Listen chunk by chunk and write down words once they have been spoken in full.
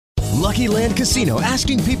Lucky Land Casino,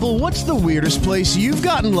 asking people, what's the weirdest place you've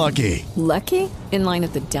gotten lucky? Lucky? In line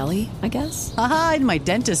at the deli, I guess? Aha, in my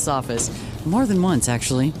dentist's office. More than once,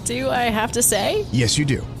 actually. Do I have to say? Yes, you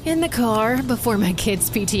do. In the car before my kids'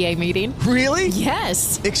 PTA meeting. Really?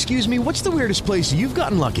 Yes. Excuse me, what's the weirdest place you've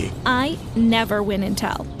gotten lucky? I never win and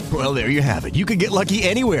tell. Well, there you have it. You can get lucky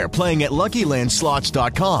anywhere, playing at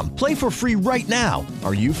LuckyLandSlots.com. Play for free right now.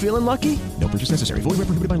 Are you feeling lucky? No purchase necessary. Void where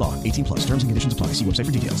prohibited by law. 18 plus. Terms and conditions apply. See website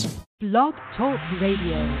for details. Blog Talk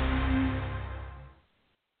Radio.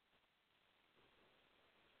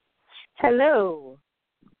 Hello.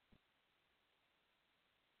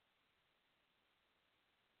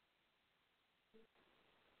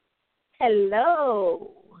 Hello.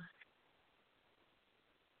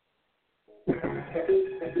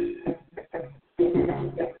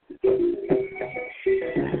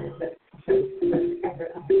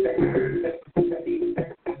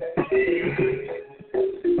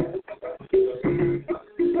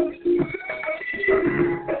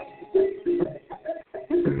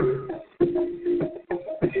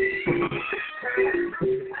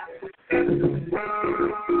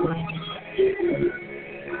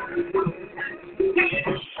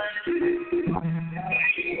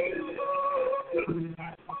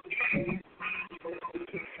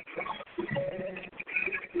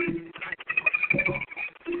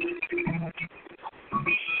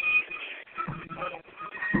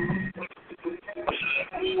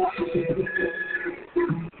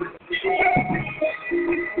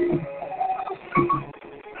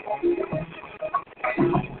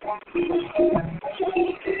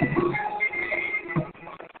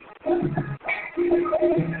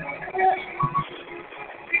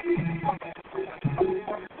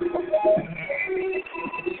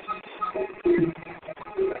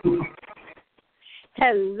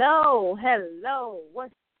 Hello.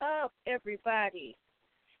 What's up, everybody?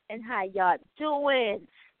 And how y'all doing?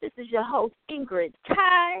 This is your host, Ingrid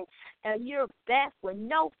Ty, and you're back with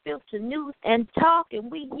No Filter News and Talk,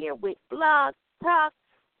 and we here with Blog Talk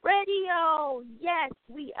Radio. Yes,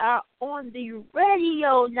 we are on the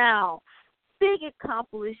radio now. Big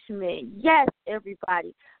accomplishment. Yes,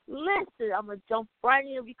 everybody. Listen, I'm going to jump right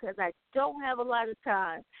in because I don't have a lot of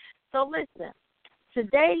time. So listen,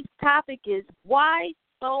 today's topic is why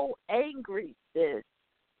so angry, sis?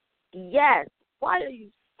 Yes, why are you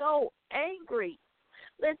so angry?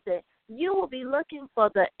 Listen, you will be looking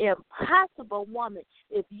for the impossible woman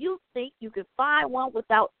if you think you can find one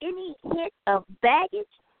without any hint of baggage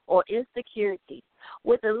or insecurity.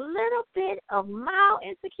 With a little bit of mild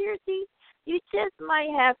insecurity, you just might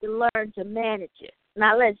have to learn to manage it.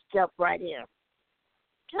 Now let's jump right in.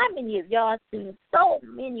 How many of y'all seen so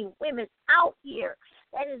many women out here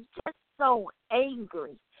that is just so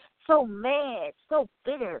angry, so mad, so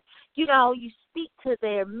bitter? You know, you speak to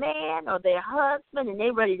their man or their husband and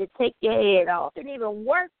they're ready to take your head off and even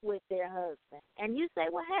work with their husband. And you say,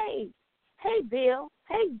 well, hey Bill,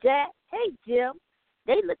 hey Jack, hey Jim.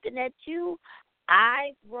 They looking at you,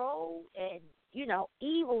 eyes rolled and,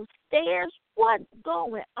 evil stares. What's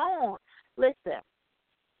going on? Listen,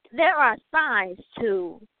 there are signs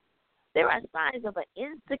of an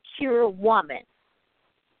insecure woman.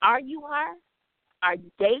 Are you her? Are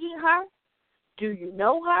you dating her? Do you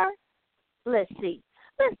know her? Let's see.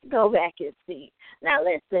 Let's go back and see. Now,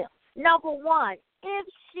 listen. Number one, if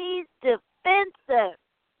she's defensive.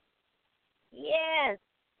 Yes,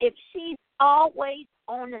 if she's always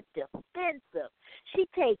on the defensive. She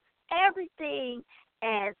takes everything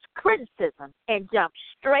as criticism and jumps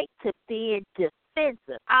straight to being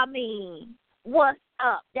defensive. I mean, what's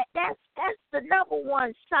up? That's the number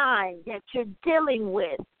one sign that you're dealing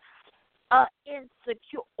with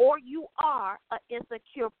insecure, or you are an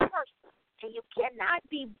insecure person, and you cannot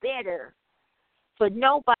be better for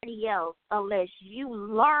nobody else unless you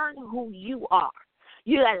learn who you are.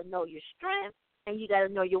 You got to know your strengths and you got to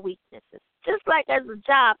know your weaknesses, just like as a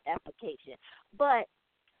job application. But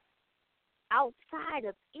outside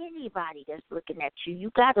of anybody that's looking at you, you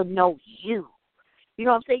got to know you. You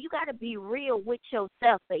know what I'm saying? You got to be real with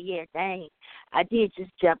yourself. Say, yeah, dang, I did just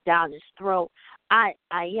jump down his throat. I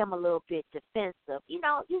am a little bit defensive. You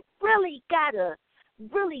really got to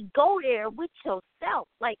really go there with yourself.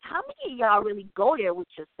 Like, how many of y'all really go there with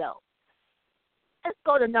yourself? Let's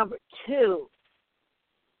go to number two.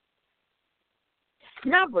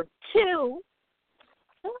 Number two,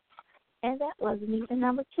 and that wasn't even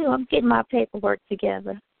number two. I'm getting my paperwork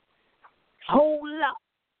together. Hold up.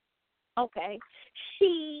 Okay.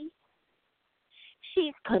 She's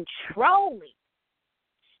controlling.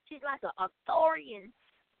 She's like an authorian.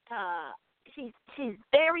 She's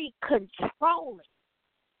very controlling.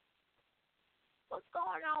 What's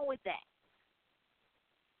going on with that?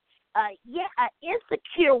 An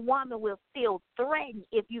insecure woman will feel threatened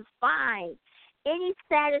if you find any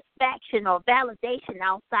satisfaction or validation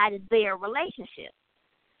outside of their relationship.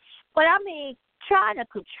 But I mean, trying to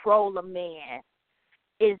control a man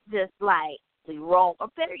is just like the wrong, or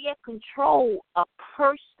better yet, control a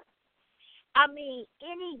person. I mean,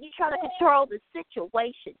 you try to control the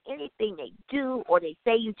situation, anything they do or they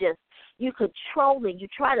say, you control it. You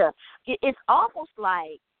try to. It's almost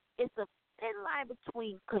like it's a thin line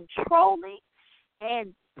between controlling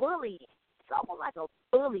and bullying. It's almost like a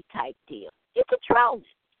bully type deal. You control it.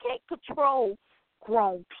 You can't control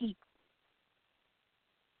grown people.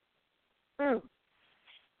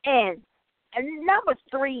 And number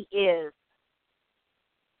 3 is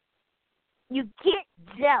you get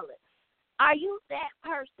jealous. Are you that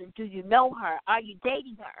person? Do you know her? Are you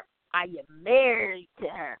dating her? Are you married to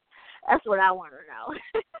her? That's what I want to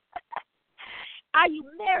know. Are you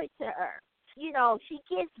married to her? You know, she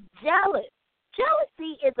gets jealous.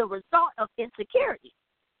 Jealousy is a result of insecurity.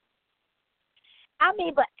 I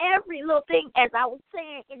mean, but every little thing, as I was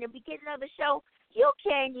saying in the beginning of the show, you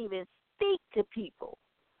can't even speak to people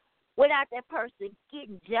without that person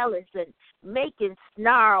getting jealous and making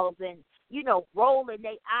snarls and, you know, rolling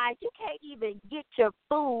their eyes. You can't even get your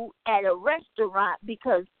food at a restaurant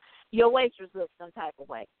because your waitress looks some type of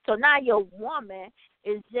way. So now your woman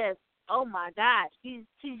is just, oh, my gosh, she's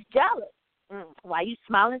jealous. Why you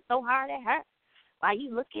smiling so hard at her? Why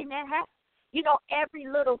you looking at her? You know, every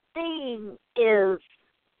little thing is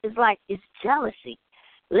like it's jealousy.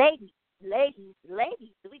 Ladies,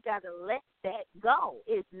 we got to let that go.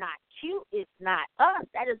 It's not cute. It's not us.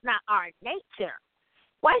 That is not our nature.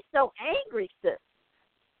 Why so angry, sis?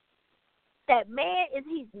 That man,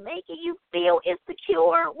 he's making you feel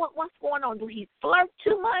insecure? What's going on? Do he flirt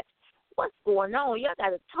too much? What's going on? Y'all got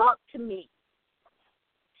to talk to me.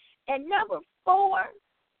 And number 4,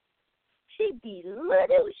 she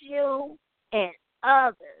belittles you and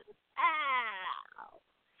others. Ow.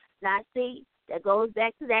 Now, see, that goes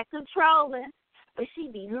back to that controlling. But she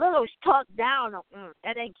belittles, talk down on,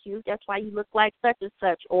 that ain't cute. That's why you look like such and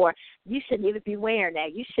such. Or you shouldn't even be wearing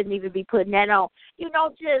that. You shouldn't even be putting that on. You know,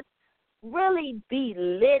 just really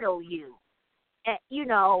belittle you. And, you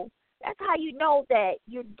know, that's how you know that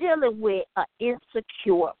you're dealing with an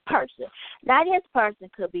insecure person. Now, this person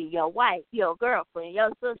could be your wife, your girlfriend, your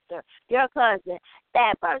sister, your cousin.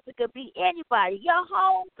 That person could be anybody, your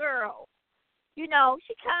homegirl. You know,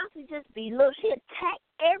 she constantly just belittles. She attacks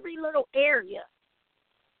every little area.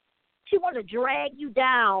 She want to drag you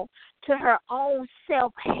down to her own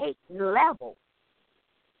self-hate level.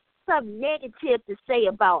 Something negative to say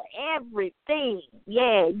about everything.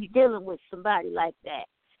 Yeah, you're dealing with somebody like that.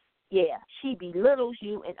 Yeah, she belittles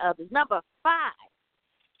you and others. Number 5,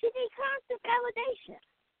 she needs constant validation.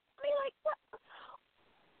 I mean, like,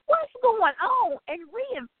 what's going on? And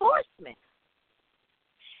reinforcement.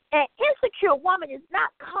 An insecure woman is not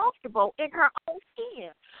comfortable in her own skin.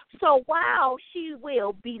 So while she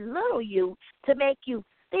will belittle you to make you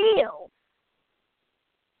feel,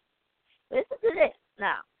 listen to this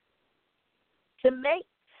now, to make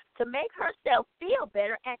herself feel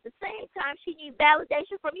better, at the same time she needs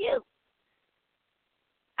validation from you.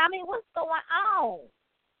 I mean, what's going on?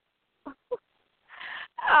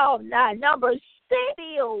 Oh, no. Number 6,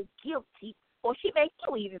 feel guilty, or she makes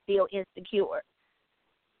you even feel insecure.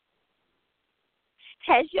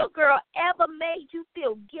 Has your girl ever made you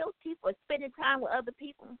feel guilty for spending time with other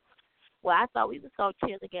people? Well, I thought we was going to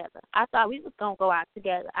chill together. I thought we was going to go out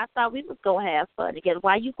together. I thought we was going to have fun together.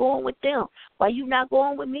 Why you going with them? Why you not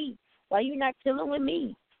going with me? Why you not chilling with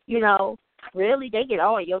me? You know, really, they get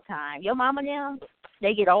all your time. Your mama and them,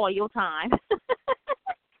 they get all your time.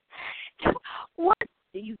 What?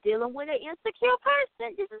 Are you dealing with an insecure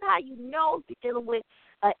person? This is how you know you're dealing with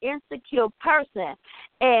an insecure person.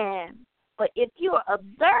 But if you're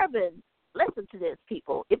observing, listen to this,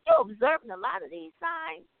 people. If you're observing a lot of these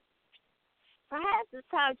signs, perhaps it's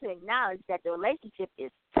time to acknowledge that the relationship is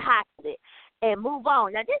toxic and move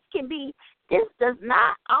on. Now, this does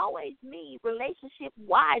not always mean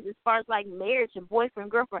relationship-wise as far as like marriage and boyfriend,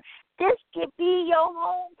 girlfriend. This could be your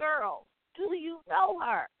homegirl. Do you know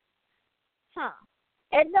her?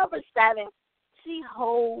 And number 7, she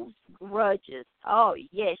holds grudges. Oh,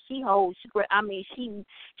 yeah, she holds grudges. I mean,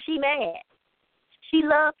 she mad. She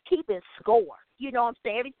loves keeping score. You know what I'm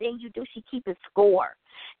saying? Everything you do, she keeping score.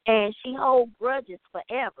 And she holds grudges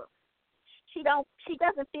forever. She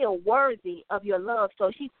doesn't feel worthy of your love,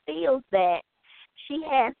 so she feels that she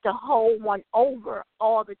has to hold one over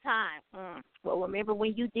all the time. Well, remember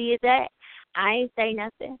when you did that? I ain't say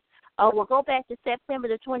nothing. Oh, well, go back to September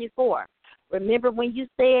the 24th. Remember when you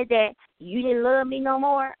said that you didn't love me no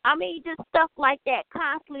more? I mean, just stuff like that,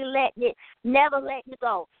 constantly never letting it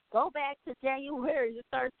go. Go back to January the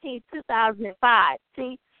 13th, 2005.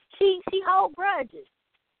 See, she hold grudges.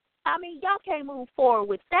 I mean, y'all can't move forward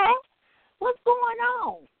with that. What's going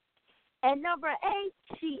on? And number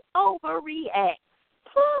 8, she overreacts.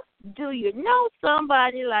 Do you know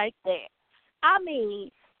somebody like that? I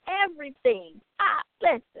mean, everything.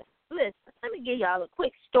 Listen. Let me give y'all a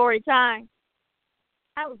quick story time.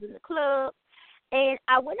 I was in the club, and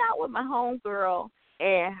I went out with my homegirl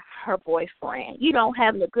and her boyfriend. You know,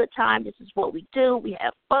 having a good time. This is what we do. We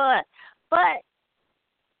have fun. But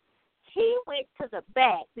he went to the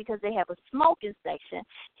back because they have a smoking section.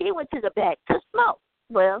 He went to the back to smoke.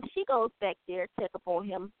 Well, she goes back there, check up on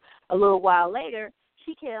him a little while later.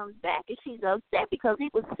 She comes back, and she's upset because he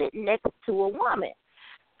was sitting next to a woman.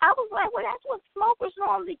 I was like, well, that's what smokers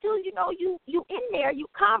normally do. You know, you in there, you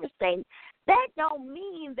conversating. That don't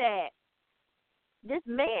mean that this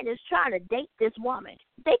man is trying to date this woman.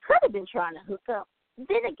 They could have been trying to hook up.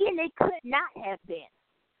 Then again, they could not have been.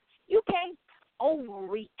 You can't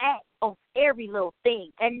overreact on every little thing.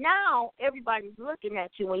 And now everybody's looking at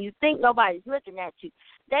you. When you think nobody's looking at you,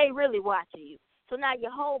 they really watching you. So now your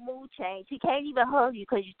whole mood changed. He can't even hug you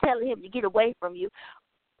because you're telling him to get away from you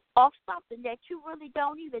off something that you really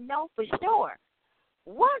don't even know for sure.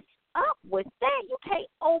 What's up with that? You can't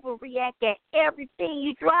overreact at everything.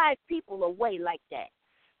 You drive people away like that.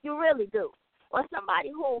 You really do. Or somebody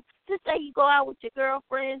who, just say you go out with your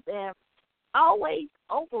girlfriends and always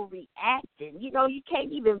overreacting. You know, you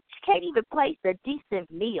can't even place a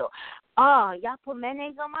decent meal. Oh, y'all put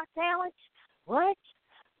mayonnaise on my sandwich? What?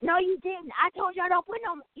 No, you didn't. I told y'all don't put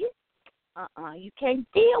no. You can't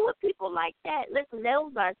deal with people like that. Listen,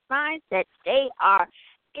 those are signs that they are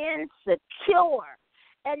insecure.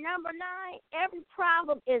 And number 9, every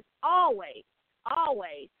problem is always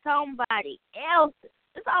somebody else's.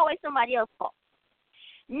 It's always somebody else's fault.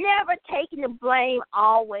 Never taking the blame,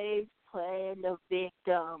 always playing the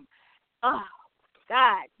victim. Oh,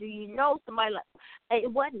 God, do you know somebody like,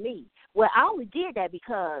 it wasn't me. Well, I only did that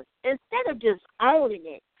because instead of just owning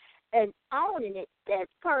it, that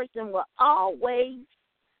person will always,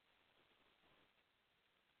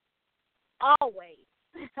 I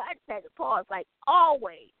just had to pause, like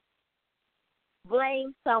always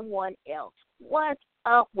blame someone else. What's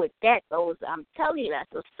up with that? I'm telling you,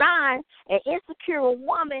 that's a sign an insecure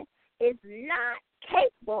woman is not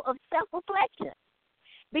capable of self-reflection,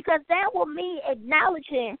 because that will mean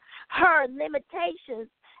acknowledging her limitations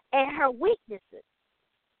and her weaknesses.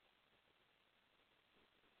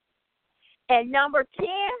 And number 10,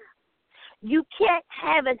 you can't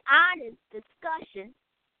have an honest discussion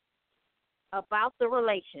about the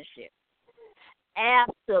relationship.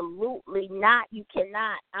 Absolutely not. You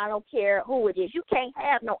cannot. I don't care who it is. You can't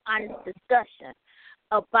have no honest discussion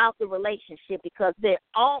about the relationship because they're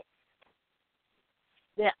always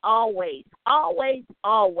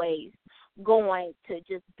going to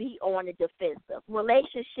just be on the defensive.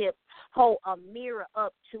 Relationships hold a mirror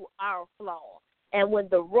up to our flaws. And when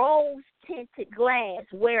the rose-tinted glass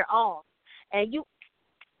wear off and you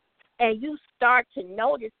start to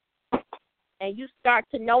notice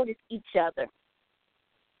each other,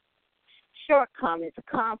 shortcomings,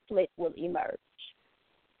 conflict will emerge.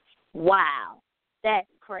 Wow, that's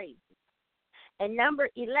crazy. And number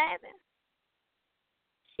 11,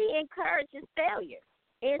 she encourages failure.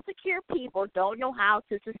 Insecure people don't know how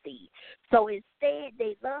to succeed. So instead,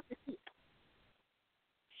 they love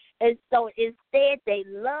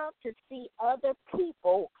to see other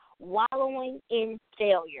people wallowing in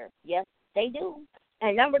failure. Yes, they do.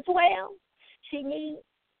 And number 12, she needs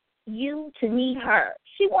you to need her.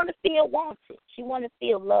 She want to feel wanted. She want to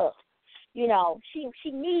feel loved. You know,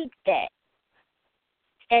 she needs that.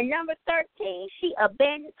 And number 13, she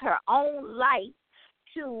abandons her own life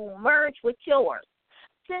to merge with yours.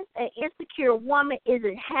 Since an insecure woman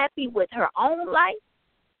isn't happy with her own life,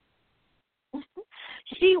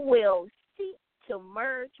 she will seek to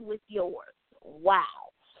merge with yours.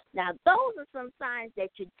 Wow. Now, those are some signs that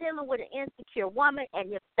you're dealing with an insecure woman,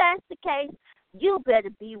 and if that's the case, you better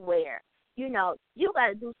beware. You know, you got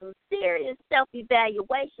to do some serious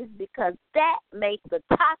self-evaluations because that makes a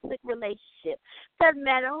toxic relationship. Doesn't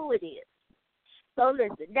matter who it is. So,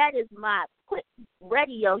 listen, that is my quick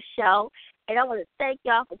radio show, and I want to thank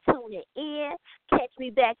y'all for tuning in. Catch me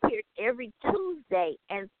back here every Tuesday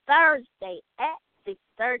and Thursday at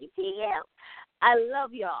 6:30 p.m. I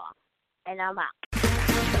love y'all, and I'm out.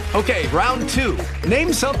 Okay, round 2.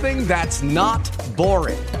 Name something that's not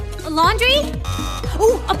boring. A laundry?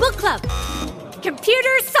 Ooh, a book club.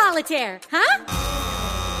 Computer solitaire, huh?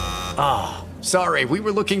 Sorry, we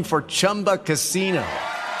were looking for Chumba Casino.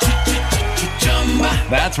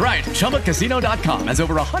 That's right. ChumbaCasino.com has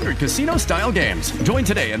over 100 casino-style games. Join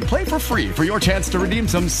today and play for free for your chance to redeem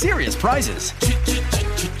some serious prizes.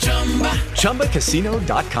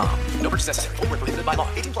 ChumbaCasino.com. No purchase necessary. Void where prohibited by law.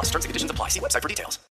 18+. Terms and conditions apply. See website for details.